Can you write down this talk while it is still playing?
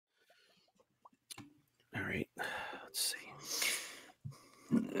Let's see.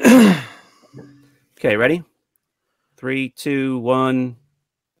 Okay, ready? 3, 2, 1.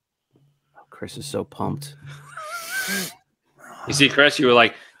 Oh, Chris is so pumped. You see, Chris, you were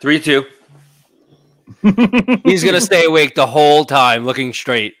like 3, 2. He's gonna stay awake the whole time, looking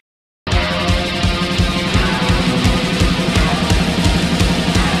straight.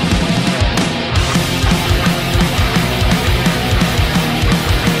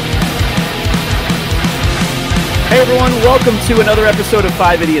 Hey everyone, welcome to another episode of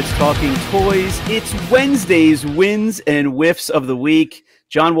 5 Idiots Talking Toys. It's Wednesday's Wins and Wiffs of the Week.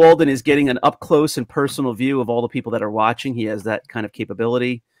 John Walden is getting an up-close and personal view of all the people that are watching. He has that kind of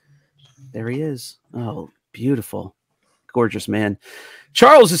capability. There he is. Oh, beautiful. Gorgeous man.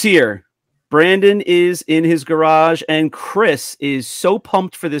 Charles is here. Brandon is in his garage, and Chris is so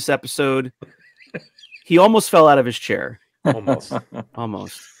pumped for this episode. He almost fell out of his chair. Almost.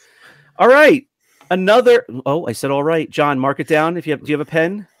 Almost. All right. Another. Oh, I said all right. John, mark it down. If you have, do you have a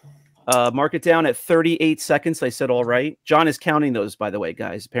pen? Mark it down at 38 seconds. I said all right. John is counting those, by the way,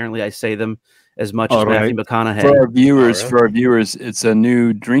 guys. Apparently, I say them as much as Matthew McConaughey. For our viewers, it's a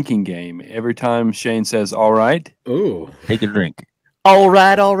new drinking game. Every time Shane says "all right," ooh, take a drink. All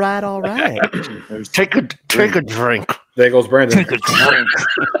right, all right, all right. Take a drink. There goes Brandon. Take a drink.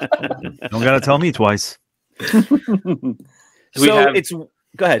 Don't gotta tell me twice. So it's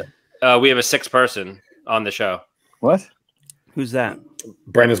go ahead. We have a 6th person on the show. What? Who's that?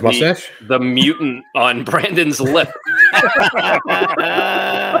 Brandon's mustache? The mutant on Brandon's lip.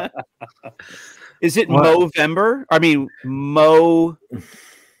 Is it Movember? I mean, Mo.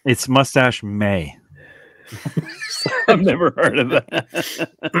 It's Mustache May. I've never heard of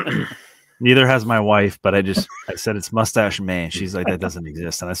that. Neither has my wife, but I said it's Mustache May, and she's like, that doesn't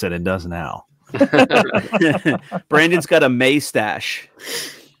exist. And I said, it does now. Brandon's got a May stash.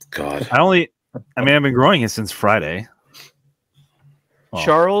 God. I've been growing it since Friday. Oh.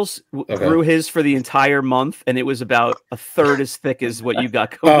 Charles grew his for the entire month, and it was about a third as thick as what you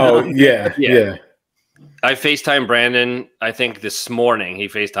got going on. Oh, yeah. I FaceTimed Brandon, I think this morning. He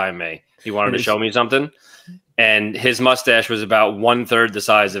FaceTimed me. He wanted to show me something. And his mustache was about 1/3 the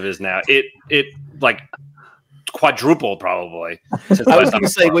size of his now. It like quadrupled probably. I was going to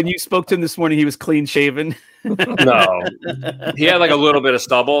say, when you spoke to him this morning, he was clean shaven. No. He had like a little bit of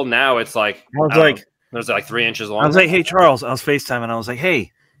stubble. Now it's like, there's like 3 inches long. I was like, hey, Charles, I was FaceTiming, and I was like,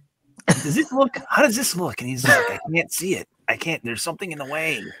 hey, does it look, how does this look? And he's like, I can't see it. I can't, there's something in the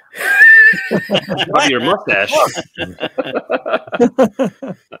way. Your mustache.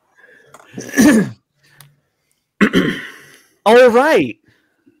 All right.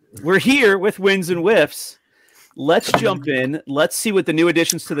 We're here with Wins and Wiffs. Let's jump in. Let's see what the new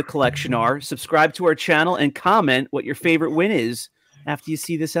additions to the collection are. Subscribe to our channel and comment what your favorite win is after you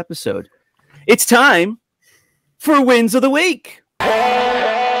see this episode. It's time for Wins of the Week.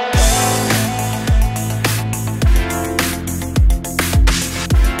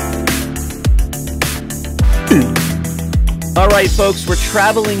 All right, folks, we're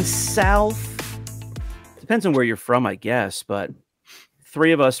traveling south. Depends on where you're from, I guess, but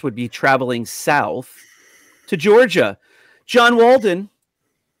 3 of us would be traveling south to Georgia. John Walden,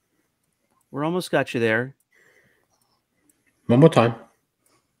 we're almost got you there. One more time.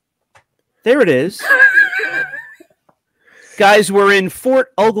 There it is. Guys, we're in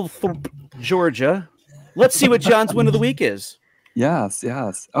Fort Oglethorpe, Georgia. Let's see what John's win of the week is. Yes.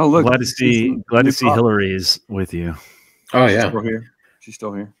 Oh, look. Glad to see Hillary is with you. Oh, yeah. She's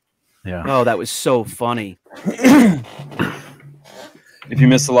still here. Yeah. Oh, that was so funny. If you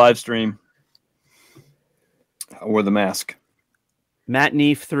missed the live stream, I wore the mask. Matt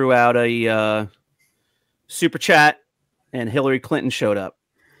Neef threw out a super chat, and Hillary Clinton showed up.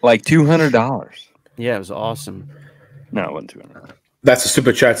 Like $200. Yeah, it was awesome. No, it wasn't $200. That's the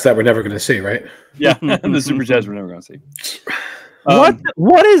super chats that we're never going to see, right? Yeah, the super chats we're never going to see.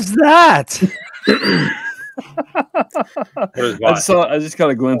 What is that? I just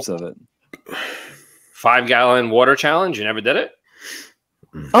got a glimpse of it. 5-gallon water challenge. You never did it?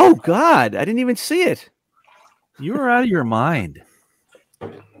 Oh, God. I didn't even see it. You were out of your mind.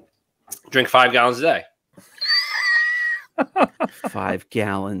 Drink 5 gallons a day. 5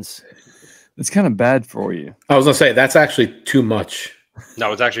 gallons. It's kind of bad for you. I was going to say, that's actually too much.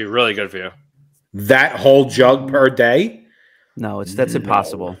 No, it's actually really good for you. That whole jug per day? No, that's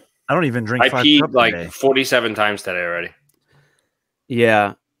impossible. I don't even drink. I 5 peed cups like a day. 47 times today already.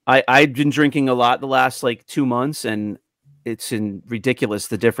 Yeah. I've been drinking a lot the last like 2 months, and it's ridiculous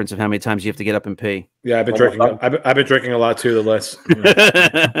the difference of how many times you have to get up and pee. Yeah, I've been drinking. I've been drinking a lot too. The less.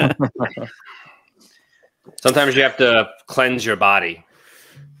 Sometimes you have to cleanse your body.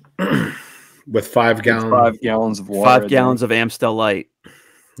 with 5 gallons. 5 gallons of water. 5 gallons of Amstel Light.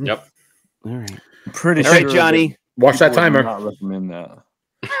 Yep. All right. I'm pretty All sure. right, Johnny. Watch that people would timer. Not recommend that.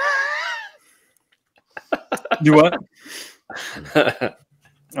 Do what?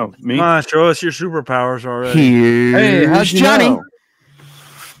 Oh, me? Come on, show us your superpowers already. Hey, how's Johnny?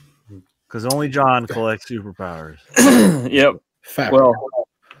 Because only John collects superpowers. Yep. Fact. Well,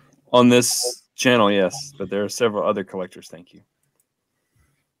 on this channel, yes, but there are several other collectors. Thank you.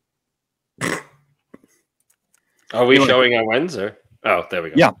 Are we showing on Wednesday? Oh, there we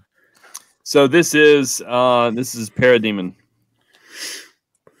go. Yeah. So this is Parademon.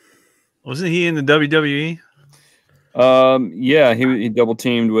 Wasn't he in the WWE? Yeah, he double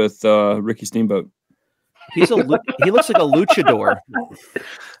teamed with Ricky Steamboat. He looks like a luchador.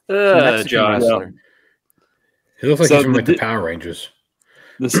 Mexican John. wrestler. He looks like So he's from like the- the Power Rangers.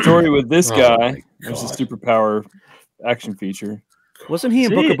 The story with this Oh guy, my there's a God. superpower action feature. Wasn't he in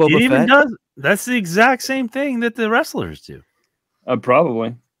See, Book of it Boba even Fett? does. That's the exact same thing that the wrestlers do.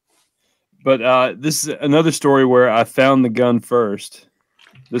 Probably. But this is another story where I found the gun first.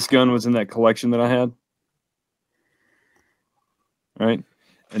 This gun was in that collection that I had. Right?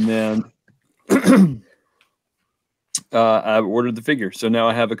 And then I ordered the figure. So now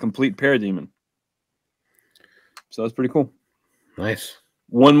I have a complete Parademon. So that's pretty cool. Nice.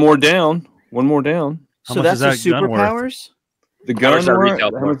 One more down. One more down. How So much that's is his that gun worth? superpowers? The How gun much that worth?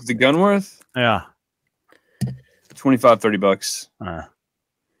 retail How for? much is the gun worth? Yeah. $25-$30.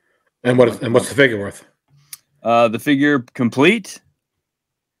 And what's the figure worth? The figure complete,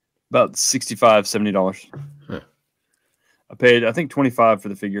 about $65-$70. Huh. I paid, I think, $25 for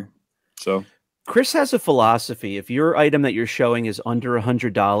the figure. So Chris has a philosophy. If your item that you're showing is under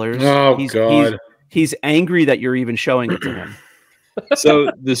 $100, Oh God. he's angry that you're even showing it to him.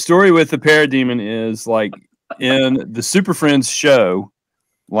 so the story with the Parademon is like in the Super Friends show,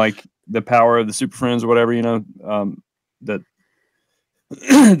 like the power of the Super Friends or whatever, that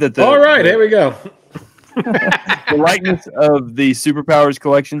All right, here we go. the likeness of the superpowers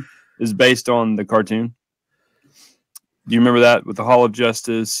collection is based on the cartoon. Do you remember that with the Hall of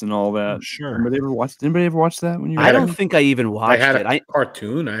Justice and all that? Sure. Anybody ever watch that when you were I don't young? think I even I watched had it. a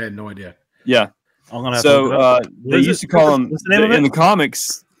cartoon. I had no idea. Yeah. I'm gonna have to look it So up. they What is used it? to call them What's the name of in it? the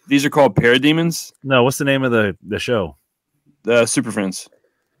comics. These are called Parademons, No, what's the name of the show? the Super Friends.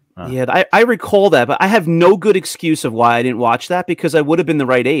 Yeah, I recall that, but I have no good excuse of why I didn't watch that because I would have been the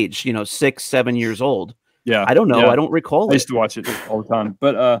right age, 6, 7 years old. Yeah, I don't know. yeah. I don't recall I it. used to watch it all the time.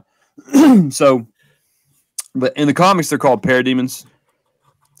 But but in the comics, they're called Parademons.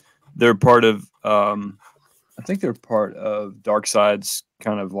 They're part of, I think they're part of Darkseid's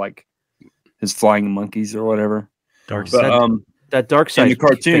kind of like his flying monkeys or whatever. Dark But Side. That dark in side the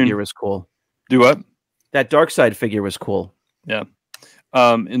cartoon- figure was cool. Do what? That dark side figure was cool.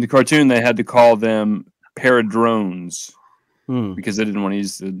 In the cartoon, they had to call them Paradrones Hmm. because they didn't want to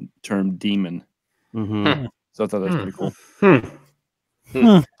use the term demon. Mhm. So I thought that was pretty cool.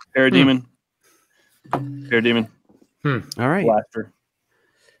 Hmm. Parademon. Parademon. All right. Blaster.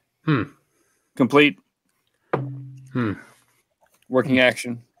 Hmm. Complete. Hmm. Working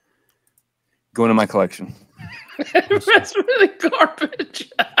action. Going to my collection. That's really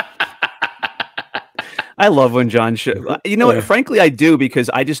garbage. I love when John frankly, I do because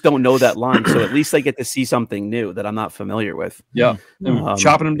I just don't know that line. So at least I get to see something new that I'm not familiar with. Yeah.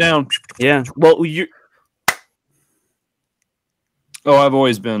 Chopping them down. Yeah. Well, you, Oh, I've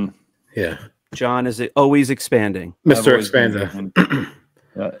always been. Yeah. John, is it always expanding? I've Mr. always been- Expander.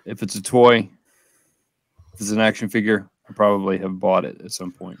 if it's a toy, if it's an action figure, I probably have bought it at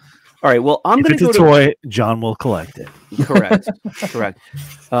some point. All right. Well, I'm If going it's to a go to toy, John will collect it. correct. Correct.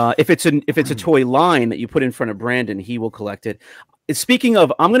 If it's a toy line that you put in front of Brandon, he will collect it. Speaking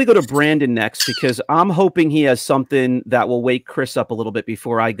of, I'm going to go to Brandon next because I'm hoping he has something that will wake Chris up a little bit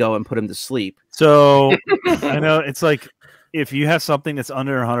before I go and put him to sleep. So I know it's like if you have something that's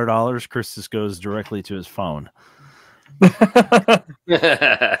under $100, Chris just goes directly to his phone.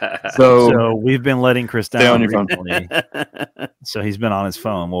 So we've been letting Chris Stay on down your phone. recently. So he's been on his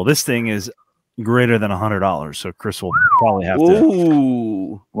phone. Well, this thing is greater than $100, so Chris will probably have to.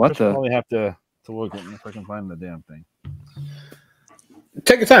 Ooh. What Chris the? probably have to look at me if I can find the damn thing.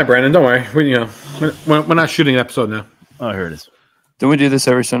 Take your time, Brandon. Don't worry. We're not shooting an episode now. Oh, here it is. Don't we do this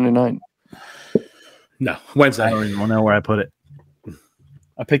every Sunday night? No, I Wednesday. don't even know where I put it.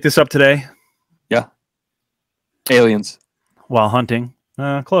 I picked this up today Aliens. while hunting.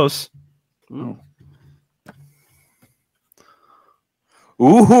 Close. Ooh,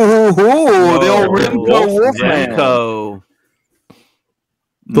 the old Remco Wolfman. Remco.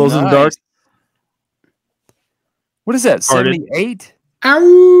 Those in the dark. Nice. What is that? Hearted. 78?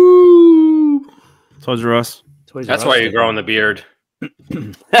 Ow! Toys R Us. Toys R That's Us why did you're growing the beard.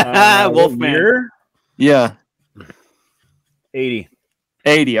 Wolfman. Yeah, 80.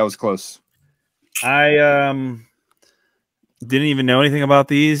 80. I was close. I didn't even know anything about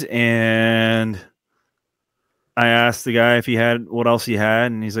these, and I asked the guy if he had what else he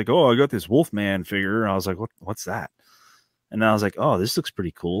had, and he's like, "Oh, I got this Wolfman figure." And I was like, "What's that?" And I was like, "Oh, this looks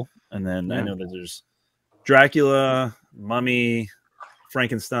pretty cool." And then I know that there's Dracula, Mummy,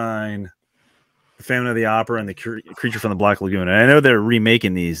 Frankenstein, the Phantom of the Opera, and the Creature from the Black Lagoon. And I know they're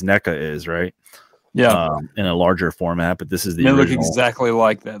remaking these. NECA is right, in a larger format, but this is the They original. look exactly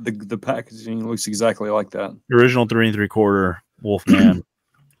like that. The packaging looks exactly like that. The original 3 3/4 Wolfman.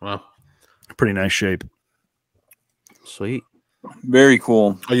 Wow. Pretty nice shape. Sweet. Very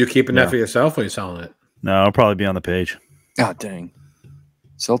cool. Are you keeping that for yourself or are you selling it? No, I'll probably be on the page. God dang.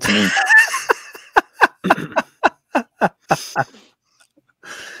 Sell to me.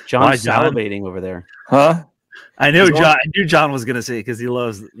 John's Why, John? salivating over there. Huh? I know John. I knew John was gonna say because he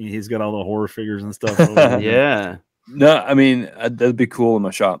loves. He's got all the horror figures and stuff. over there. Yeah. No, I mean, that'd be cool in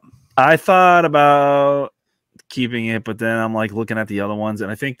my shop. I thought about keeping it, but then I'm like looking at the other ones,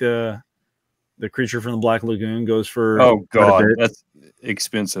 and I think the Creature from the Black Lagoon goes for Oh, quite a God. bit. That's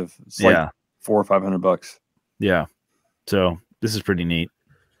expensive. It's Yeah, like $400 or $500. yeah. So this is pretty neat.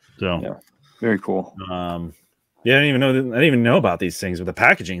 So Yeah. Very cool. yeah, I didn't even know about these things, but the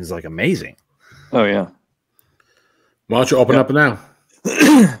packaging is like amazing. Oh, yeah. Why don't you open up now?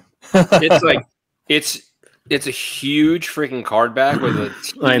 It's like it's a huge freaking card back with a.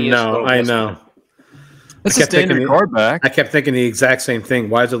 I teeniest know. little I disc. know. That's I a kept thinking standard card back. I kept thinking the exact same thing.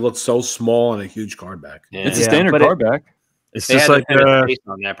 Why does it look so small and a huge card back? Yeah. It's a Yeah, standard but card back. It's They just had like to fit his face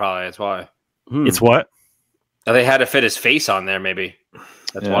on there, probably. That's why. it's what? They had to fit his face on there, maybe.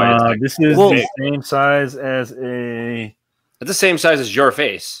 That's why. It's like, This is Well- the same size as a. it's the same size as your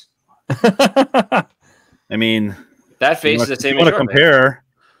face. I mean, That face you is the wanna- same you as want to your face. compare?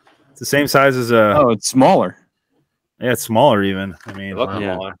 It's the same size as a. Oh, it's smaller. Yeah, it's smaller even. I mean, It looks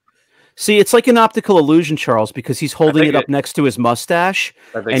Yeah. smaller. See, it's like an optical illusion, Charles, because he's holding think it up next to his mustache,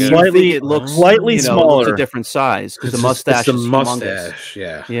 I think and you Slightly- think it looks slightly looks smaller. a different size because the It's mustache the is humongous. mustache.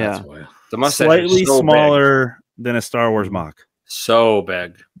 Yeah. Yeah. That's why. the mustache slightly is so smaller than a Star Wars mock. big. So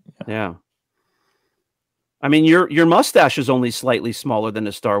big. Yeah. I mean, your mustache is only slightly smaller than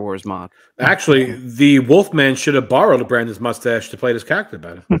a Star Wars mock, Actually, the Wolfman should have borrowed Brandon's mustache to play this character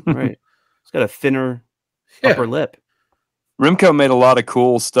better. right? It's got a thinner Yeah. upper lip. Remco made a lot of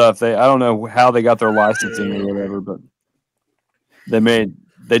cool stuff. I don't know how they got their licensing or whatever, but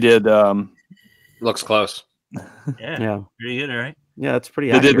they did Looks close. Yeah, Pretty good, all right. yeah, that's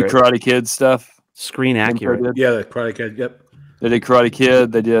pretty they accurate. did the Karate Kid stuff. Screen Remco accurate. did. Yeah, the Karate Kid. Yep. They did Karate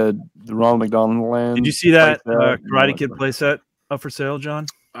Kid. They did the Ronald McDonald Land. Did you see that playset, Karate Kid playset up for sale, John?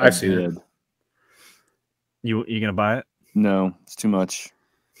 I've seen it. Did. You gonna buy it? No, it's too much.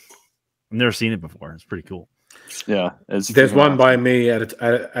 I've never seen it before. It's pretty cool. Yeah, There's freaking one awesome. by me at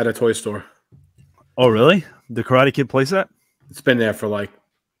a toy store. Oh, really? The Karate Kid playset? It's been there for like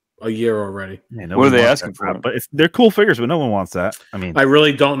a year already. Yeah, What are they wants asking that crap, for? But they're cool figures, but no one wants that. I mean, I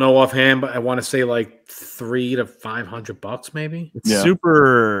really don't know offhand, but I want to say like $300 to $500, maybe it's Yeah.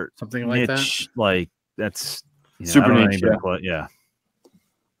 super something like that. niche. Like that's Super I don't know niche, anybody play- yeah.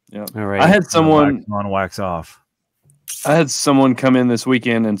 All right. I had someone. wax on, wax off. I had someone come in this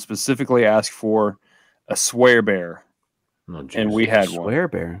weekend and specifically ask for a swear bear, Oh, geez. and we had one. Swear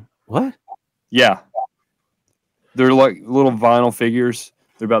bear. What? Yeah, they're like little vinyl figures.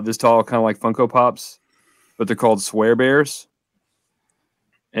 They're about this tall, kind of like Funko Pops, but they're called swear bears.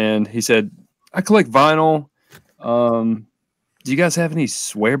 And he said, "I collect vinyl. Do you guys have any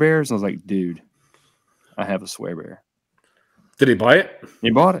swear bears?" And I was like, "Dude, I have a swear bear." Did he buy it? He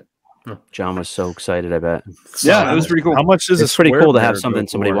bought it. John was so excited. I bet Yeah, it was pretty cool. How much does it's a pretty square cool to bear have go something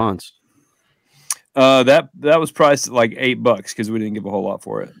somebody for? wants. That was priced at like $8 because we didn't give a whole lot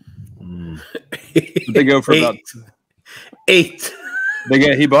for it. But they go for about eight.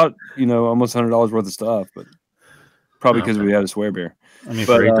 he bought almost $100 worth of stuff, but probably because we had a swear bear. I mean,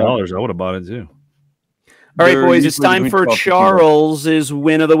 But, for $8, I would have bought it too. All right, They're boys, it's usually time between for 12 to 15. Charles's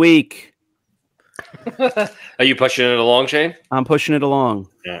win of the week. Are you pushing it along, Shane? I'm pushing it along.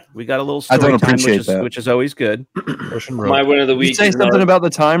 Yeah. We got a little I story don't time, appreciate that. which is always good. My win of the Did you week. say is something about the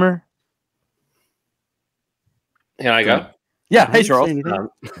timer? Can I go? Yeah. I Hey, didn't say Charles. anything.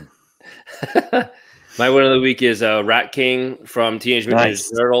 My win of the week is Rat King from Teenage Mutant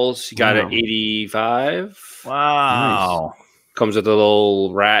Nice. Ninja Turtles. He got Wow. an 85. Wow. Comes with a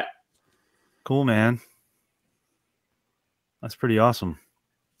little rat. Cool, man. That's pretty awesome.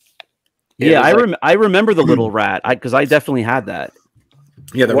 Yeah, it was I remember the little rat because I definitely had that.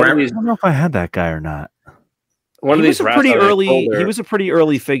 Yeah, the One of rat. these, I don't know if I had that guy or not. one of He was these a rats pretty on a early. folder- He was a pretty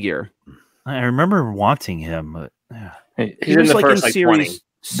early figure. I remember wanting him, but yeah. Hey, He was in the like first, in like, series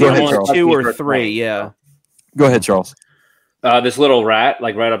 20. Go ahead, series Charles. 2 or First 3. 20, Yeah. so. go ahead, Charles. This little rat,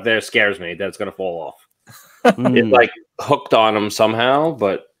 like right up there, scares me that it's gonna fall off. Mm. It's like hooked on him somehow,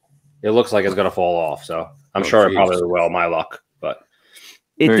 but it looks like it's gonna fall off. So I'm sure it probably will. My luck, but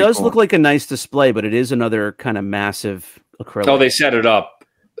It Very does cool. look like a nice display, but it is another kind of massive acrylic. so they set it up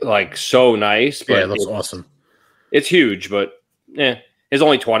like so nice. But Yeah, it looks awesome. It's huge, but there's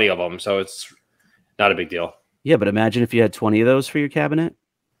only 20 of them, so it's not a big deal. Yeah, but imagine if you had 20 of those for your cabinet.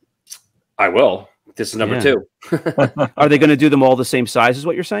 I will. This is number 2. Are they going to do them all the same size? Is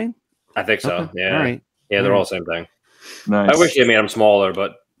what you're saying? I think so. Okay. Yeah. All right. Yeah, they're all the same thing. Nice. I wish they made them smaller,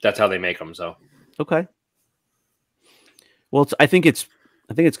 but that's how they make them. So Okay. Well, I think it's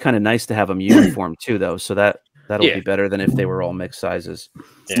kind of nice to have them uniform too, though. So that'll Yeah. be better than if they were all mixed sizes.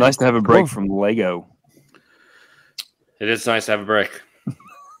 It's nice to have a break from Lego. it is nice to have a break.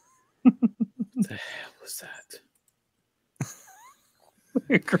 What's that?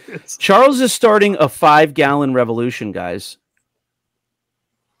 Chris. Charles is starting a 5-gallon revolution, guys.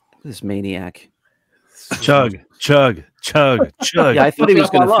 Look at this maniac. Chug, chug, chug, chug. Yeah, I thought he Look was it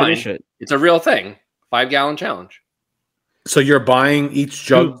up going to online. finish it. It's a real thing. 5-gallon challenge. So you're buying each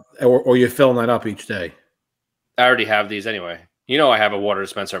jug, or you're filling that up each day? I already have these anyway. You know, I have a water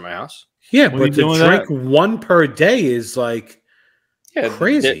dispenser at my house. Yeah, What are you but to doing with drink one per day is like Yeah,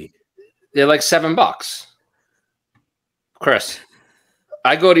 crazy. They're like $7. Chris,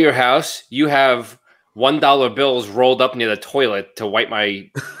 I go to your house. You have $1 bills rolled up near the toilet to wipe my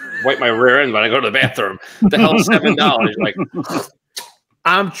rear end when I go to the bathroom. The hell, $7? Like,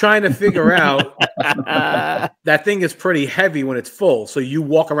 I'm trying to figure out that thing is pretty heavy when it's full. So you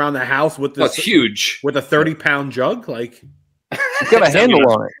walk around the house with well, it's this huge. with a 30-pound jug, like It's got a handle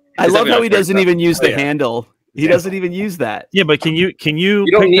on it. I Is love that how what he I doesn't heard? even use Oh, the yeah. handle. He doesn't even use that. Yeah, but can you You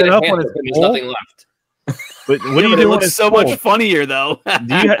don't pick need it a up handle when it's when there's full? nothing left. But what Yeah, do you but do it when looks it's so full? much funnier, though.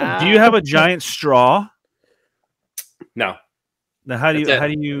 Do you have a giant straw? No, Now, how do That's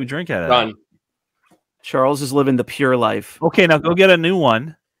it. you drink out of done. Charles is living the pure life. that? Okay, now go get a new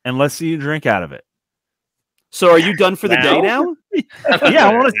one and let's see you drink out of it. So are you done for the day Now? now? Yeah,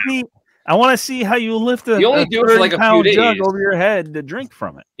 I want to see how you lift a, You only do it for like a few 30-pound jug days. over your head to drink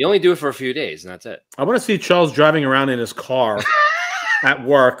from it. You only do it for a few days, and that's it. I want to see Charles driving around in his car at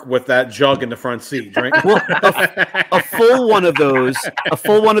work with that jug in the front seat. Drink. A full one of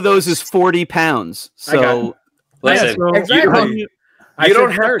those is 40 pounds. I got So Listen, so exactly. you I don't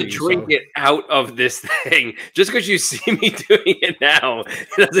said have 30, to drink so- it out of this thing. Just because you see me doing it now, it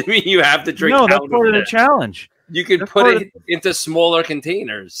doesn't mean you have to drink no, out that's part of of the it. challenge. You can That's put part of it into smaller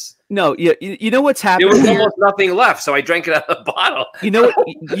containers. no, you know what's There happened was here? almost nothing left, so I drank it out of the bottle. You know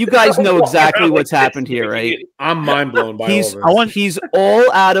what? You guys know exactly what's happened here, right? I'm mind blown by He's all this. he's all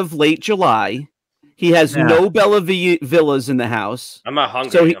out of late July. He has Yeah. no Bella Villas in the house. I'm not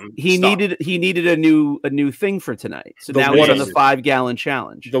hungry. So I'm he stuffed. needed a new thing for tonight. So The now he's on water- the 5-gallon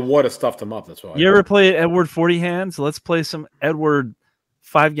challenge. The water stuffed him up. That's why. You ever play Edward 40 hands? Let's play some Edward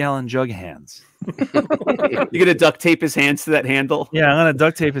 5-gallon jug hands. You're gonna duct tape his hands to that handle. Yeah, I'm gonna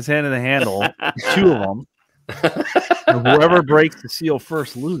duct tape his hand to the handle, 2 of them. And whoever breaks the seal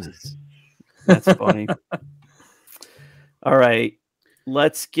first loses. That's funny. All right,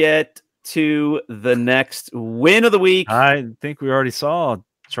 let's get to the next win of the week. I think we already saw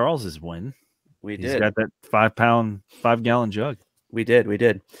Charles's win. We He's did. got that 5-gallon jug. We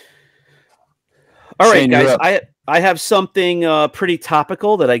did. All right, Shane, you're guys. up. I have something pretty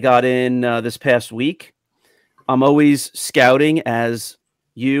topical that I got in this past week. I'm always scouting, as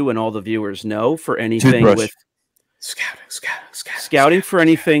you and all the viewers know, for anything Toothbrush. with Scouting. scouting for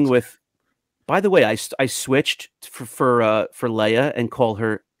anything with. By the way, I switched for Leia and call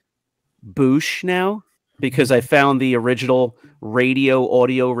her Boushh now because I found the original radio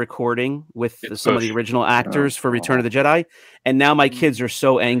audio recording with It's some of the Boushh. original actors for Return of the Jedi, and now my kids are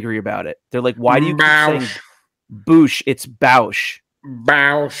so angry about it. They're like, "Why do you keep saying Boushh? It's Boushh."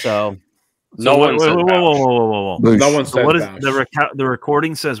 Boushh. So No one said whoa, Boushh. whoa. Boushh. No one So said what is Boushh. the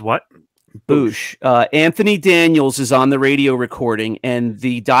recording says what? Boushh. Anthony Daniels is on the radio recording, and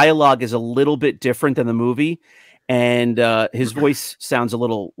the dialogue is a little bit different than the movie, and his voice sounds a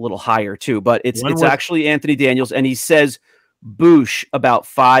little higher too. But it's When it's was- actually Anthony Daniels, and he says Boushh about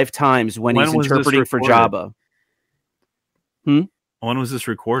 5 times when When he's was this interpreting for recorded? Jabba. When was this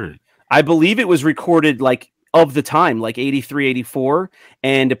recorded? I believe it was recorded like of the time, like 83, 84,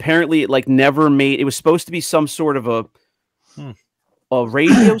 and apparently it like never made. It was supposed to be some sort of a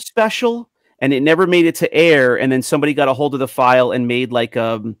radio special, and it never made it to air. And then somebody got a hold of the file and made like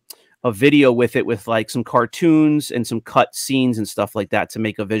a video with it, with like some cartoons and some cut scenes and stuff like that to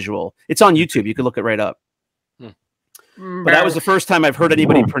make a visual. It's on YouTube. You can look it right up. But that was the first time I've heard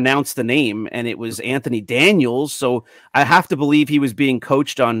anybody pronounce the name, and it was Anthony Daniels. So I have to believe he was being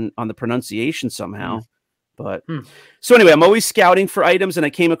coached on the pronunciation somehow. But so anyway, I'm always scouting for items, and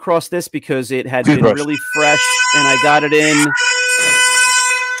I came across this because it had been really fresh, and I got it in.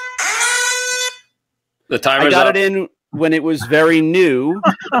 The timer's I got up. it in when it was very new.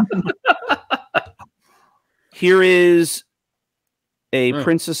 Here is a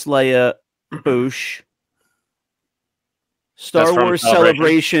Princess Leia Boushh. Star Wars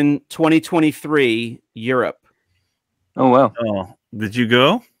Celebration 2023 Europe. Oh wow! Oh, did you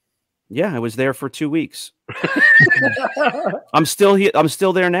go? Yeah, I was there for 2 weeks. I'm still here. I'm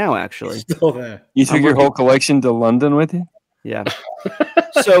still there now, actually. Still there. You took your whole collection to London with you? Yeah.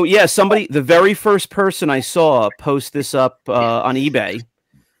 So yeah, the very first person I saw post this up on eBay,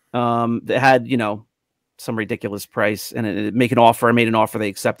 that had, you know, some ridiculous price, and it make an offer. I made an offer. They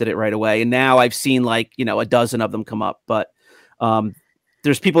accepted it right away. And now I've seen like, you know, a dozen of them come up, but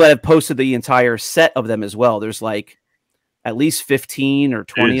there's people that have posted the entire set of them as well. There's like at least 15 or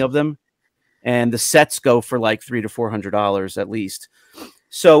 20 of them. And the sets go for like $300 to $400 at least.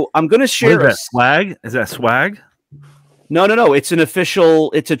 So I'm going to share What is that, swag. Is that swag? No. It's an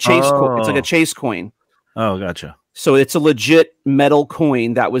official. It's a chase. It's like a chase coin. Oh, gotcha. So it's a legit metal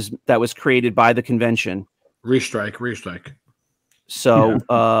coin that was created by the convention. Restrike. So,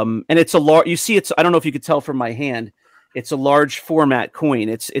 and it's a large. You see, it's. I don't know if you could tell from my hand. It's a large format coin.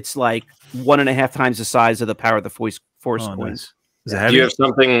 It's like 1.5 times the size of the Power of the Force coin. Nice. Is it heavy? Do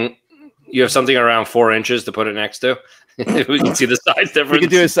you have something around 4 inches to put it next to? We can see the size difference. We can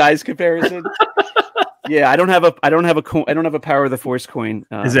do a size comparison. Yeah, I don't have a Power of the Force coin.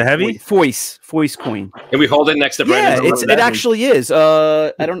 Is it heavy? Voice coin. Can we hold it next to Yeah, Brandon's? it actually is.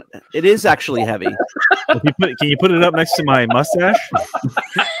 It is actually heavy. Can you put it up next to my mustache?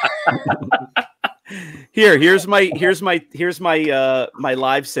 Here's my my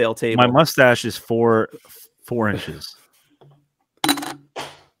live sale table. My mustache is 4 inches.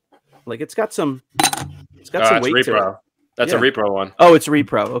 Like it's got some weight to it. That's a repro one. Oh, it's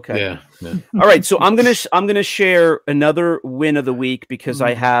repro. Okay. Yeah. All right. So I'm gonna share another win of the week because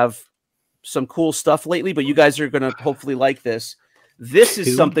I have some cool stuff lately. But you guys are gonna hopefully like this. This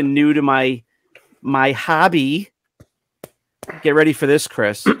is something new to my hobby. Get ready for this,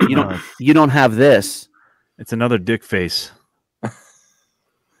 Chris. You don't have this. It's another dick face.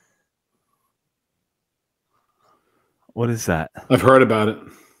 What is that? I've heard about it.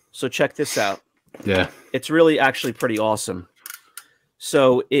 So check this out. Yeah. It's really actually pretty awesome.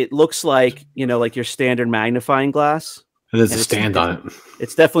 So it looks like, you know, like your standard magnifying glass. There's a stand on it.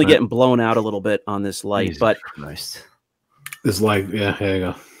 It's definitely getting blown out a little bit on this light, but Christ. It's like, yeah, there you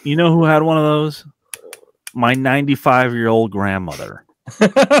go. You know who had one of those? My 95-year-old grandmother.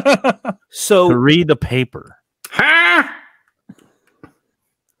 So to read the paper. I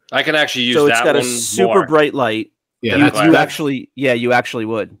can actually use that. So it's got one a super more. bright light. Yeah, you actually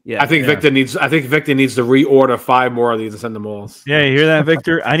would. Yeah. I think Victor needs to reorder 5 more of these and send them all. Yeah, you hear that,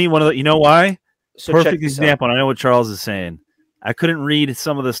 Victor? I need one of the. You know why? So check Perfect this example. And I know what Charles is saying. I couldn't read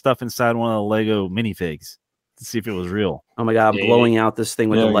some of the stuff inside one of the Lego minifigs to see if it was real. Oh my God, I'm blowing out this thing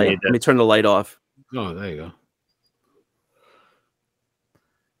with the light. Let me turn the light off. Oh, there you go.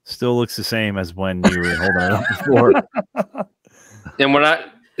 Still looks the same as when you were holding it up before. And we're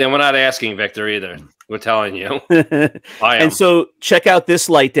not asking Victor either. We're telling you. I am. And so check out this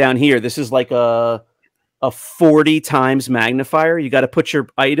light down here. This is like a 40 times magnifier. You got to put your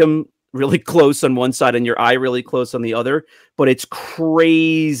item really close on one side and your eye really close on the other. But it's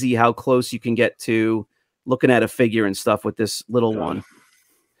crazy how close you can get to looking at a figure and stuff with this little one.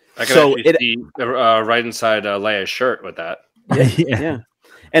 I can actually see right inside Leia's shirt with that. Yeah.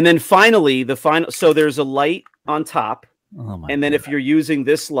 And then finally, so there's a light on top. And then if you're using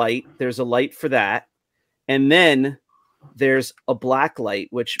this light, there's a light for that. And then there's a black light,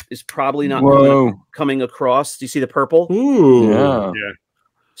 which is probably not coming across. Do you see the purple? Ooh. Yeah.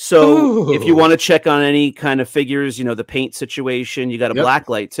 So if you want to check on any kind of figures, you know, the paint situation, you got a black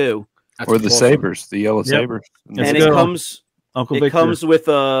light too. Or the sabers, the yellow sabers. And it comes with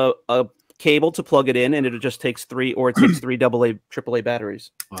a cable to plug it in, and it just takes 3 AA, AAA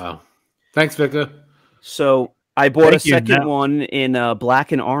batteries. Wow. Thanks, Victor. So I bought a second one in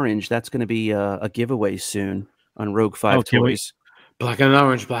black and orange. That's going to be a giveaway soon on Rogue 5 Toys. Black and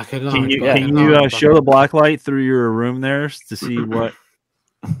orange, Can you show the black light through your room there to see what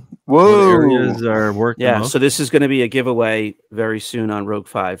Whoa. areas are worth the Yeah, most? so this is going to be a giveaway very soon on Rogue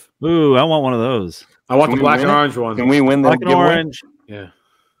 5. Ooh, I want one of those. I want Can the we black win and it? orange one. Can we win the Black and giveaway? orange. Yeah.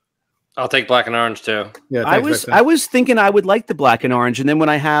 I'll take black and orange too. Yeah. I Thanks, was I was thinking I would like the black and orange, and then when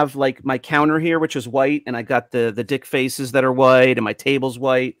I have like my counter here, which is white, and I got the dick faces that are white, and my table's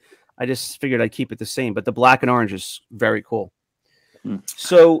white, I just figured I'd keep it the same. But the black and orange is very cool.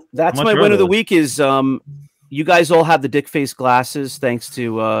 So that's How my much are win of the those? week. Is you guys all have the dick face glasses, thanks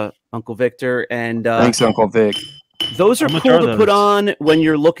to Uncle Victor, and Thanks, Uncle Vic. those are How much cool are to put those? on when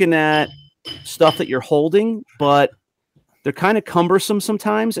you're looking at stuff that you're holding, but they're kind of cumbersome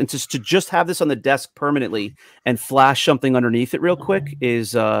sometimes. And to just have this on the desk permanently and flash something underneath it real quick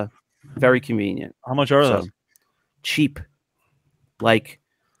is very convenient. How much are So, those? cheap, like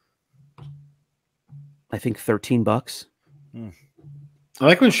I think $13. I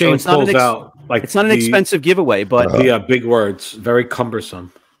like when Shane it's not pulls an ex- out like It's not an expensive giveaway, but the big words, very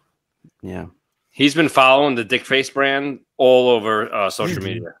cumbersome. yeah. He's been following the Dick Face brand all over social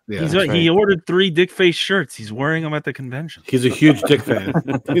media. Yeah, He ordered 3 dick face shirts. He's wearing them at the convention. he's a huge Dick fan.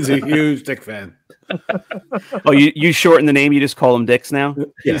 He's a huge Dick fan. Oh, you shorten the name. You just call them dicks now.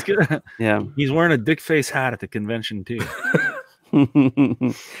 Yeah. He's gonna, Yeah. he's wearing a dick face hat at the convention too.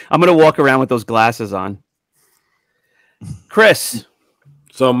 I'm gonna walk around with those glasses on. Chris,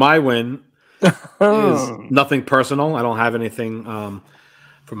 So my win is nothing personal. I don't have anything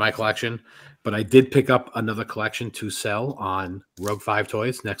for my collection, but I did pick up another collection to sell on Rogue 5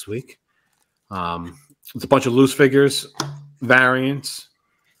 Toys next week. It's a bunch of loose figures, variants.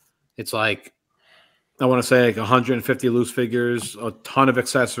 It's like, I want to say like 150 loose figures, a ton of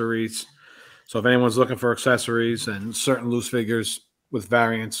accessories. So if anyone's looking for accessories and certain loose figures with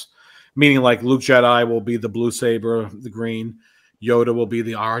variants, meaning like Luke Jedi will be the blue saber, the green, Yoda will be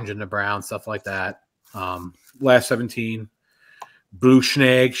the orange and the brown, stuff like that. Last 17,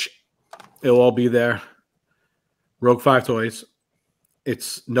 Boushh, it'll all be there. Rogue 5 Toys.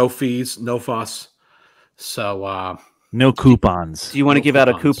 It's no fees, no fuss. So No coupons. do you want to No give out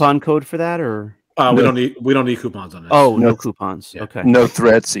a coupons. coupon code for that, or we don't need coupons on this. oh, no No. coupons? Yeah. Okay. No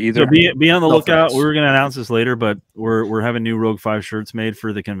threats either. So be on the No lookout. thanks. We were going to announce this later, but we're having new Rogue 5 shirts made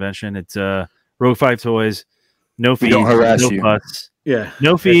for the convention. It's Rogue 5 Toys. No We fees, don't harass no you. fuss. Yeah.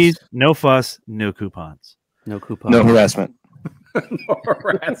 No fees, no fuss, no coupons. No coupons. No harassment. No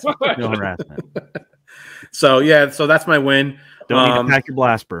harassment. No harassment. So yeah, so that's my win. Don't need to pack your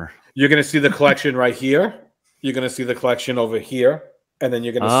blastber. You're gonna see the collection right here. You're gonna see the collection over here, and then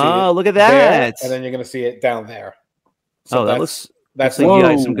you're gonna see Oh, it look at there, that! and then you're gonna see it down there. So Oh, that that's looks like you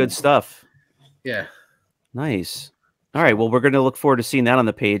guys some Whoa. good stuff. yeah. Nice. All right. Well, we're going to look forward to seeing that on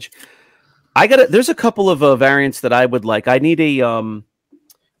the page. There's a couple of variants that I would like. I need a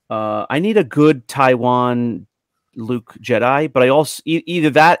good Taiwan Luke Jedi, but I also either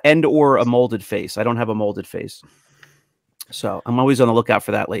that and or a molded face. I don't have a molded face, so I'm always on the lookout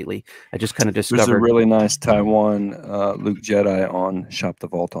for that lately. I just kind of There's a discovered. really nice Taiwan Luke Jedi on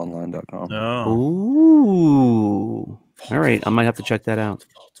shopthevaultonline.com. Oh. Ooh. All right. I might have to check that out.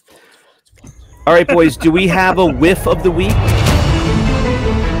 All right, boys. Do we have a whiff of the week?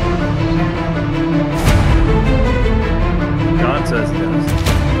 John says he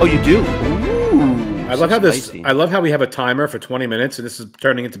does. Oh, you do. Ooh. I love how Spicy. I love how we have a timer for 20 minutes, and this is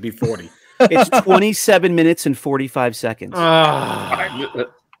turning into be 40. It's 27 minutes and 45 seconds. Ah,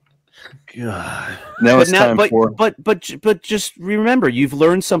 God. Now But it's now, time for but just remember, you've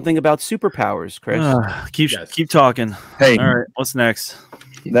learned something about superpowers, Chris. Keep Yes. talking. hey, All right. What's next?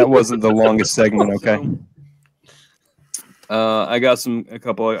 that wasn't the longest segment, okay? I got a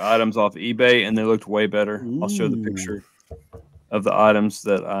couple of items off eBay, and they looked way better. I'll show the picture of the items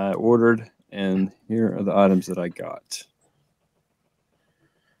that I ordered, and here are the items that I got.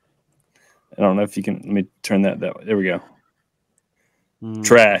 I don't know if you can. Let me turn that way. There we go. Mm.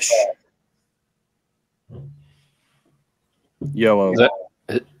 Trash. Yellow.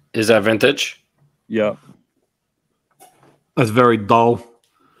 Is that vintage? Yep. that's very dull.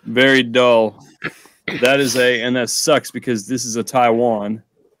 Very dull. That is and that sucks because this is a Taiwan.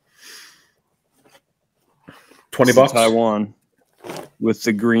 20 It's a bucks. Taiwan with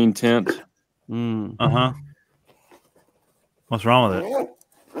the green tint. Mm. Uh-huh. What's wrong with it?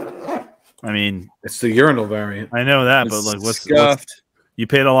 I mean, It's the urinal variant. I know that, but It's like what's scuffed. you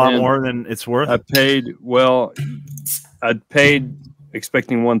paid a lot And more than it's worth? I paid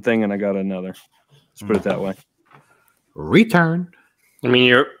expecting one thing and I got another. Let's put it that way. Return. I mean,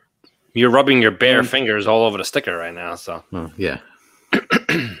 you're rubbing your bare fingers all over the sticker right now. So Oh, yeah.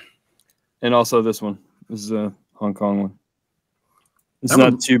 And also this one. This is a Hong Kong one. It's That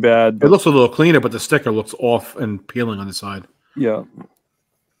not one- too bad. It looks a little cleaner, but the sticker looks off and peeling on the side. Yeah.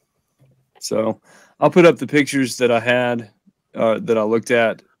 So I'll put up the pictures that I had, that I looked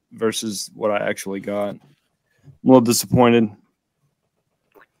at versus what I actually got. I'm a little disappointed.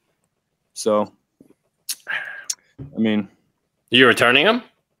 So, I mean, You returning them?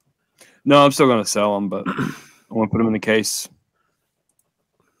 no, I'm still going to sell them, but I want to put them in the case.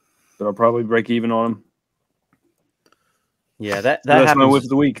 But I'll probably break even on them. Yeah, that That's my whiff happens. of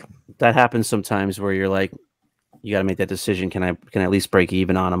the week. That happens sometimes where you're like, you got to make that decision. Can I at least break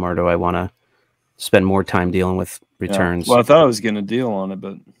even on them, or do I want to spend more time dealing with returns? Yeah. Well, I thought I was getting a deal on it,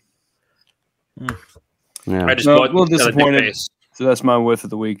 but Yeah. I just no, bought a little got a dick disappointed. face. So that's my whiff of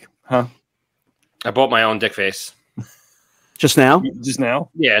the week, huh? I bought my own dick face. Just now? Just now?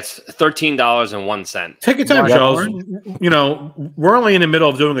 Yeah, it's $13.01. Take your time, Black Charles. You know, we're only in the middle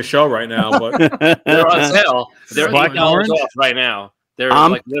of doing a show right now, but They're on sale. They're Black and $8 orange? off right now. They're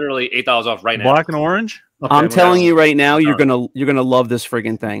like literally $8 off right now. Black and orange. okay, I'm well, telling that's- you right now, you're gonna love this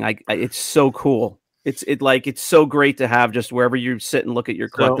friggin' thing. It's so cool. It's so great to have just wherever you sit and look at your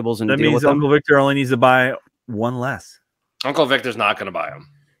collectibles and that deal means with them. Uncle Victor only needs to buy one less. Uncle Victor's not going to buy them.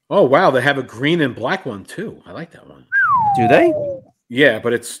 Oh wow, they have a green and black one too. I like that one. Do they? Yeah,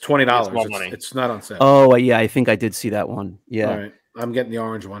 but it's $20. It's more money. It's not on sale. Oh yeah, I think I did see that one. Yeah, All right, I'm getting the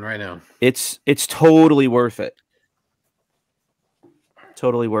orange one right now. it's totally worth it.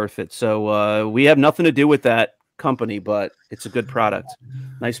 Totally worth it. So we have nothing to do with that company, but it's a good product.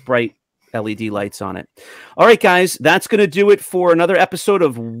 Nice bright LED lights on it. All right, guys, that's going to do it for another episode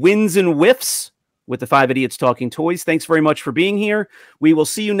of Wins and Wiffs with the 5 Idiots Talking Toys. Thanks very much for being here. We will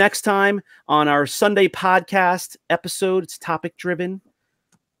see you next time on our Sunday podcast episode. It's topic driven.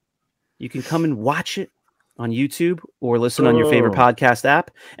 You can come and watch it on YouTube or listen on your favorite podcast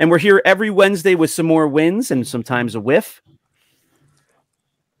app. And we're here every Wednesday with some more wins and sometimes a whiff.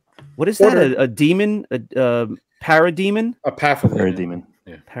 What is that? A demon? A parademon? A Parademon.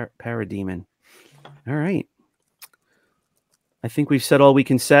 Parademon. All right. I think we've said all we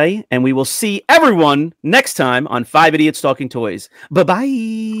can say, and we will see everyone next time on 5 Idiots Talking Toys.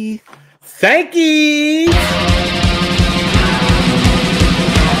 Bye-bye. Thank you.